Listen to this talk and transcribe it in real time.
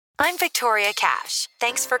I'm Victoria Cash.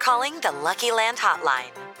 Thanks for calling the Lucky Land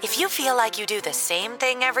Hotline. If you feel like you do the same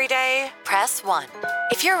thing every day, press 1.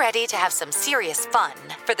 If you're ready to have some serious fun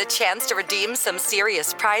for the chance to redeem some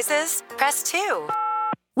serious prizes, press 2.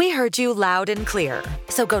 We heard you loud and clear.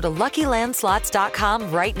 So go to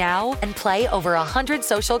LuckyLandSlots.com right now and play over 100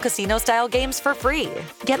 social casino-style games for free.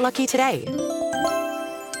 Get lucky today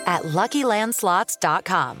at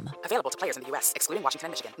LuckyLandSlots.com. Available to players in the U.S., excluding Washington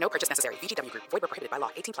and Michigan. No purchase necessary. VGW Group. Void where prohibited by law.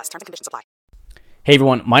 18+. Terms and conditions apply. Hey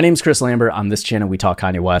everyone, my name's Chris Lambert. On this channel, we talk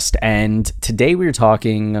Kanye West, and today we are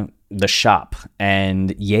talking The Shop.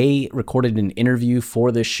 And Ye recorded an interview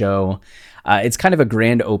for this show. It's kind of a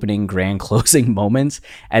grand opening, grand closing moment,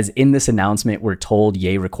 as in this announcement, we're told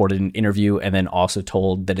Ye recorded an interview and then also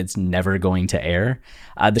told that it's never going to air.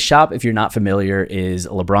 The Shop, if you're not familiar, is a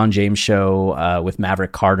LeBron James show with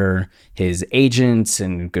Maverick Carter, his agent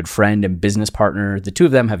and good friend and business partner. The two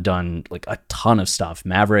of them have done like a ton of stuff.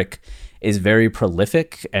 Maverick is very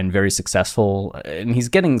prolific and very successful, and he's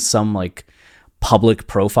getting some like public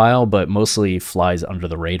profile, but mostly flies under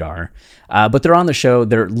the radar. But they're on the show.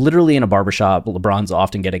 They're literally in a barbershop. LeBron's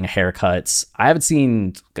often getting haircuts. I haven't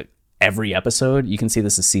seen every episode. You can see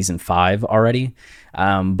this is season 5 already.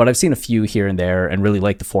 But I've seen a few here and there and really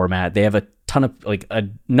like the format. They have a ton of a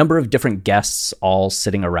number of different guests all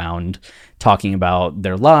sitting around talking about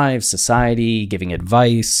their lives, society, giving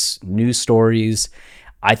advice, news stories.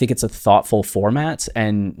 I think it's a thoughtful format,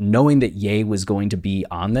 and knowing that Ye was going to be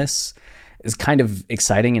on this is kind of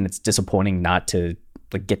exciting, and it's disappointing not to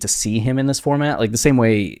get to see him in this format. Like the same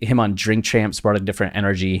way him on Drink Champs brought a different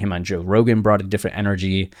energy, him on Joe Rogan brought a different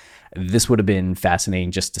energy. This would have been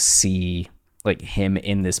fascinating just to see like him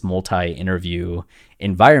in this multi-interview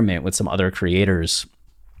environment with some other creators.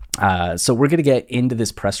 So we're going to get into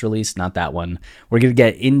this press release, not that one. We're going to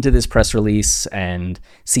get into this press release and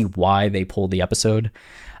see why they pulled the episode.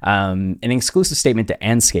 An exclusive statement to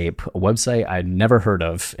Anscape, a website I'd never heard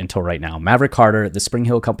of until right now. Maverick Carter, the Spring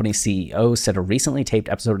Hill Company CEO, said a recently taped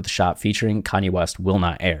episode of The Shop featuring Kanye West will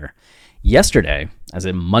not air. Yesterday, as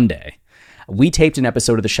in Monday, we taped an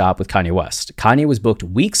episode of The Shop with Kanye West. Kanye was booked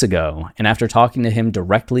weeks ago, and after talking to him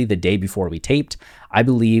directly the day before we taped, I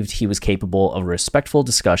believed he was capable of a respectful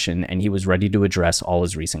discussion and he was ready to address all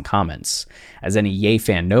his recent comments. As any Ye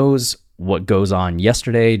fan knows, what goes on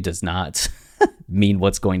yesterday does not mean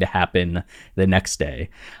what's going to happen the next day.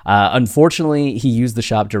 Unfortunately, he used The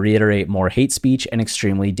Shop to reiterate more hate speech and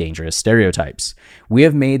extremely dangerous stereotypes. We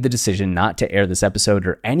have made the decision not to air this episode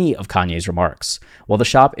or any of Kanye's remarks. While The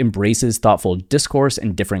Shop embraces thoughtful discourse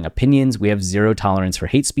and differing opinions, we have zero tolerance for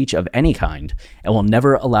hate speech of any kind and will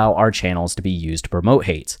never allow our channels to be used to promote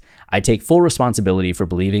hate. I take full responsibility for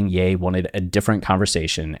believing Ye wanted a different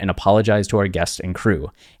conversation and apologize to our guests and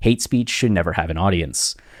crew. Hate speech should never have an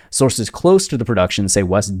audience. Sources close to the production say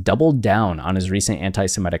West doubled down on his recent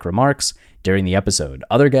anti-Semitic remarks during the episode.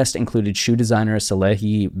 Other guests included shoe designer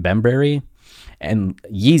Salehi Bembury and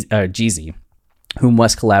Jeezy, whom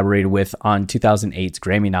West collaborated with on 2008's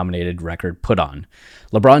Grammy-nominated record Put On.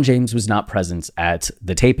 LeBron James was not present at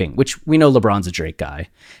the taping, which we know LeBron's a Drake guy.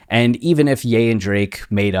 And even if Ye and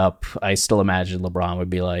Drake made up, I still imagine LeBron would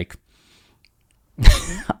be like,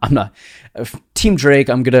 I'm not Team Drake.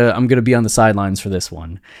 I'm gonna be on the sidelines for this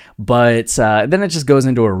one. But then it just goes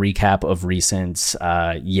into a recap of recent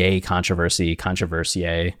Ye controversy.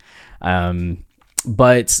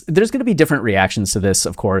 But there's going to be different reactions to this,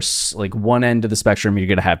 of course. Like one end of the spectrum, you're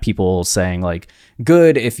going to have people saying like,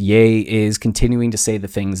 good, if Ye is continuing to say the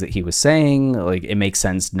things that he was saying, like it makes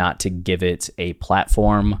sense not to give it a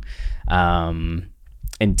platform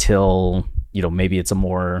until, maybe it's a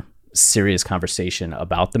more serious conversation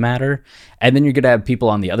about the matter. And then you're going to have people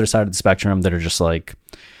on the other side of the spectrum that are just like,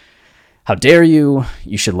 how dare you?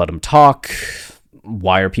 You should let him talk.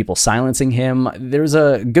 Why are people silencing him? There's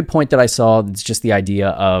a good point that I saw. It's just the idea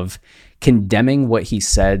of condemning what he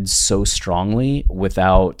said so strongly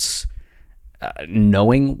without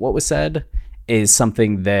knowing what was said is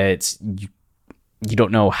something that you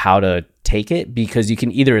don't know how to take it, because you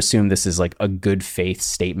can either assume this is like a good faith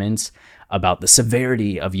statement about the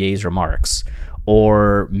severity of Ye's remarks,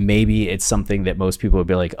 or maybe it's something that most people would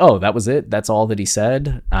be like, oh, that was it? That's all that he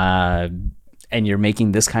said? And you're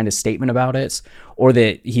making this kind of statement about it, or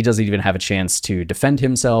that he doesn't even have a chance to defend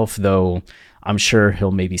himself, though I'm sure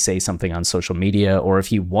he'll maybe say something on social media, or if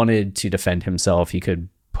he wanted to defend himself, he could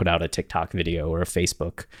put out a TikTok video or a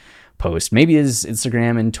Facebook post. Maybe his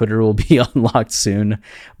Instagram and Twitter will be unlocked soon,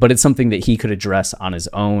 but it's something that he could address on his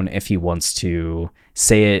own if he wants to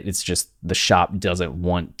say it. It's just the shop doesn't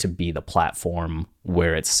want to be the platform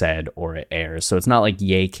where it's said or it airs. So it's not like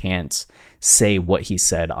Ye can't say what he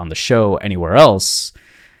said on the show anywhere else.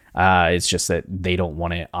 It's just that they don't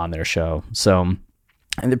want it on their show. So,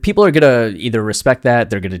 and the people are going to either respect that,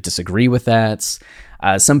 they're going to disagree with that.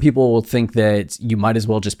 Some people will think that you might as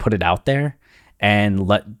well just put it out there and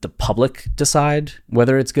let the public decide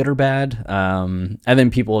whether it's good or bad. And then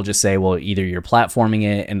people will just say, well, either you're platforming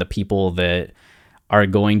it and the people that are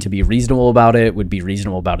going to be reasonable about it would be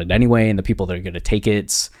reasonable about it anyway, and the people that are going to take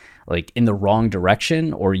it like in the wrong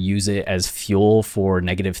direction or use it as fuel for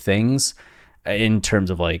negative things in terms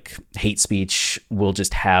of like hate speech will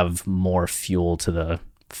just have more fuel to the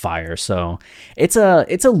fire. So it's a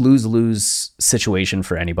lose-lose situation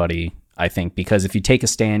for anybody, I think, because if you take a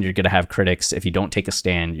stand, you're going to have critics. If you don't take a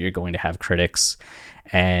stand, you're going to have critics,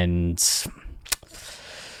 and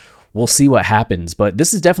we'll see what happens. But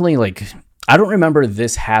this is definitely like, I don't remember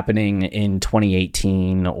this happening in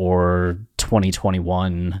 2018 or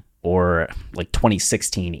 2021 or like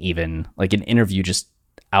 2016 even, like an interview just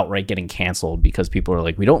outright getting canceled because people are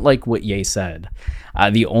like, we don't like what Ye said.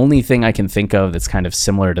 The only thing I can think of that's kind of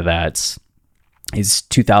similar to that is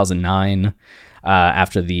 2009.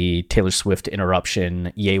 After the Taylor Swift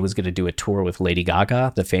interruption, Ye was going to do a tour with Lady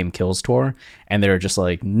Gaga, the Fame Kills tour, and they're just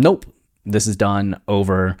like, nope, this is done,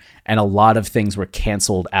 over. And a lot of things were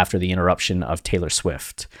canceled after the interruption of Taylor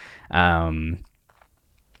Swift. But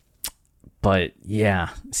yeah,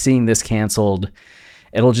 seeing this canceled,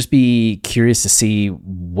 it'll just be curious to see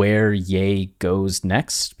where Ye goes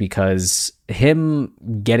next, because him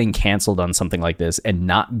getting canceled on something like this and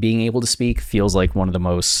not being able to speak feels like one of the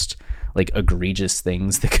most like egregious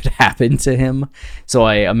things that could happen to him. So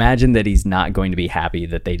I imagine that he's not going to be happy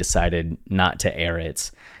that they decided not to air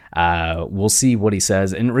it. We'll see what he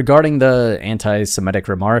says. And regarding the anti-Semitic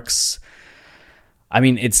remarks, I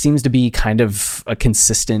mean, it seems to be kind of a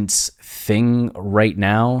consistent thing right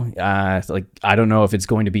now. Like, I don't know if it's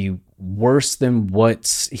going to be worse than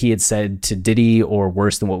what he had said to Diddy or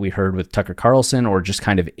worse than what we heard with Tucker Carlson, or just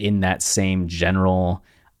kind of in that same general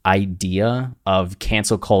idea of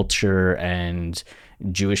cancel culture and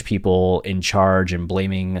Jewish people in charge and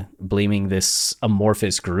blaming this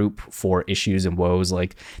amorphous group for issues and woes.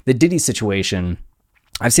 Like the Diddy situation,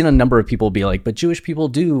 I've seen a number of people be like, but Jewish people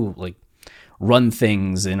do like run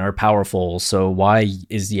things and are powerful, so why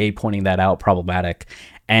is Ye pointing that out problematic?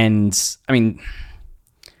 And I mean,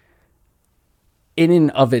 in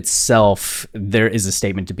and of itself, there is a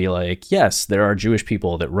statement to be like, yes, there are Jewish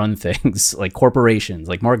people that run things, like corporations,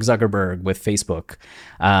 like Mark Zuckerberg with Facebook,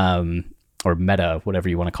 or Meta, whatever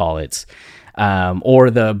you want to call it,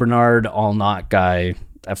 or the Bernard Arnault guy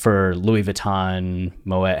for Louis Vuitton,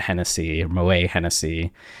 Moet Hennessy,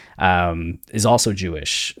 is also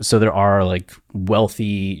Jewish. So there are like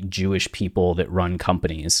wealthy Jewish people that run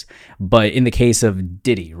companies. But in the case of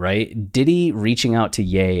Diddy, right? Diddy reaching out to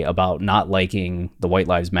Ye about not liking the White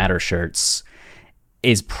Lives Matter shirts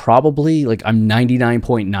is probably, like, I'm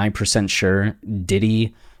 99.9% sure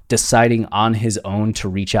Diddy deciding on his own to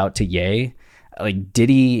reach out to Ye. Like,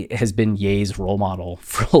 Diddy has been Ye's role model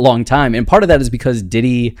for a long time. And part of that is because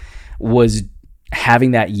Diddy was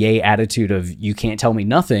having that Ye attitude of, you can't tell me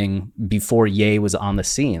nothing, before Ye was on the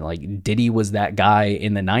scene. Like, Diddy was that guy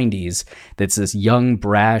in the 90s that's this young,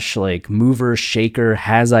 brash, like, mover, shaker,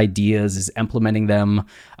 has ideas, is implementing them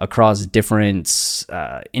across different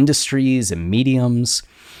industries and mediums,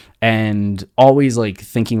 and always, like,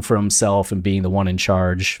 thinking for himself and being the one in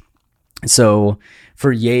charge. So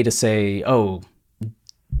for Ye to say, oh,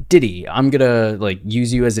 Diddy, I'm gonna like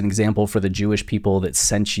use you as an example for the Jewish people that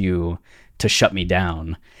sent you to shut me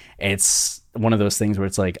down, it's one of those things where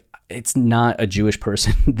it's like, it's not a Jewish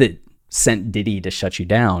person that sent Diddy to shut you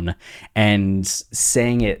down, and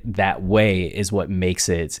saying it that way is what makes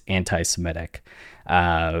it anti-Semitic.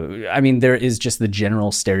 I mean, there is just the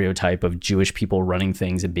general stereotype of Jewish people running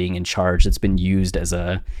things and being in charge that's been used as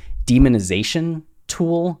a demonization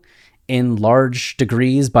tool in large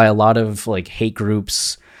degrees by a lot of like hate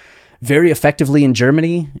groups, very effectively in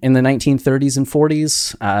Germany in the 1930s and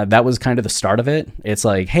 40s. That was kind of the start of it. It's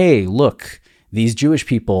like, hey, look, these Jewish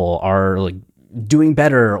people are like doing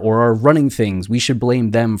better or are running things. We should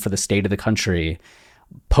blame them for the state of the country.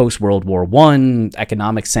 Post World War I,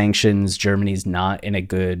 economic sanctions, Germany's not in a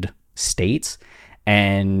good state.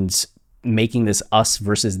 And making this us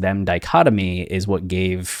versus them dichotomy is what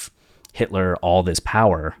gave Hitler all this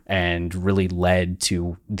power and really led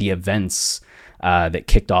to the events that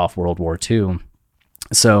kicked off World War II.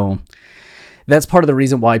 So that's part of the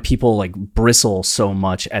reason why people like bristle so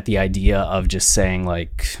much at the idea of just saying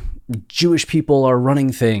like Jewish people are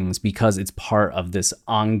running things, because it's part of this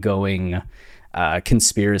ongoing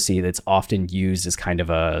conspiracy that's often used as kind of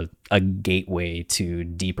a gateway to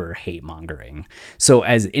deeper hate mongering. So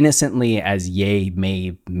as innocently as Ye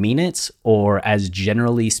may mean it, or as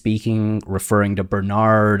generally speaking referring to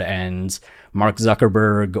Bernard and Mark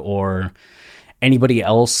Zuckerberg or anybody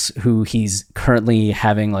else who he's currently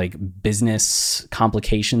having like business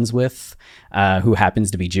complications with, who happens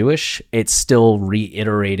to be Jewish, it's still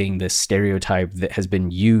reiterating this stereotype that has been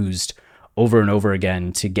used over and over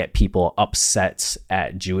again to get people upset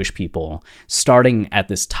at Jewish people, starting at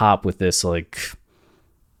this top with this like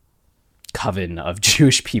coven of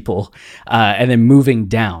Jewish people, and then moving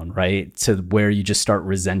down, right, to where you just start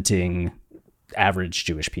resenting average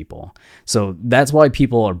Jewish people. So that's why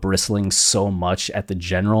people are bristling so much at the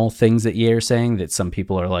general things that you're saying, that some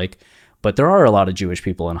people are like, but there are a lot of Jewish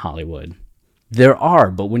people in Hollywood. There are,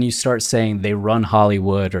 but when you start saying they run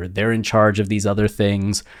Hollywood, or they're in charge of these other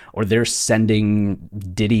things, or they're sending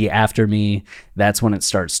Diddy after me, that's when it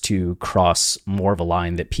starts to cross more of a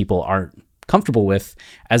line that people aren't comfortable with,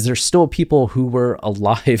 as there's still people who were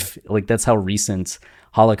alive. Like, that's how recent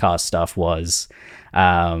Holocaust stuff was,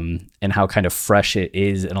 and how kind of fresh it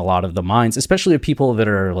is in a lot of the minds, especially of people that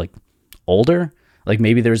are like older. Like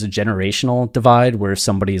maybe there's a generational divide where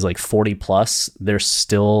somebody's like 40 plus, they're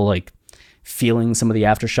still like feeling some of the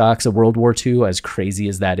aftershocks of World War II, as crazy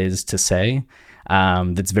as that is to say.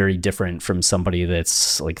 That's very different from somebody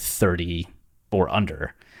that's like 30 or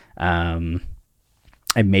under. And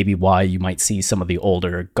maybe why you might see some of the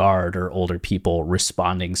older guard or older people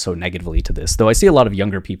responding so negatively to this. Though I see a lot of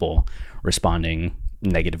younger people responding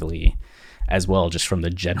negatively as well, just from the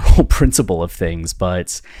general principle of things.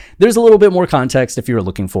 But there's a little bit more context if you're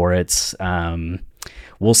looking for it.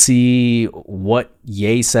 We'll see what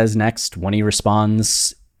Ye says next, when he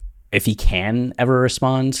responds, if he can ever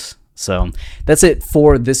respond. So that's it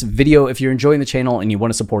for this video. If you're enjoying the channel and you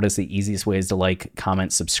want to support us, the easiest way is to like,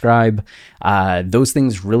 comment, subscribe. Those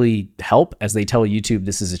things really help, as they tell YouTube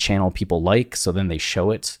this is a channel people like, so then they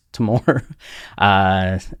show it to more.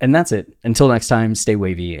 And that's it. Until next time, stay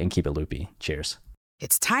wavy and keep it loopy. Cheers.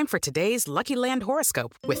 It's time for today's Lucky Land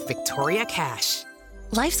horoscope with Victoria Cash.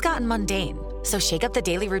 Life's gotten mundane, so shake up the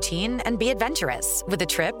daily routine and be adventurous with a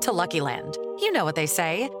trip to Lucky Land. You know what they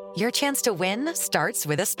say, your chance to win starts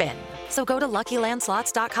with a spin. So go to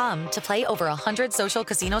LuckyLandSlots.com to play over 100 social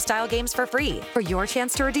casino-style games for free for your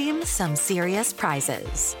chance to redeem some serious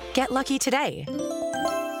prizes. Get lucky today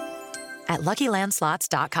at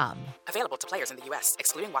LuckyLandSlots.com. Available to players in the U.S.,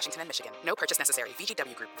 excluding Washington and Michigan. No purchase necessary.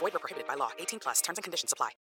 VGW Group. Void where prohibited by law. 18+. Terms and conditions apply.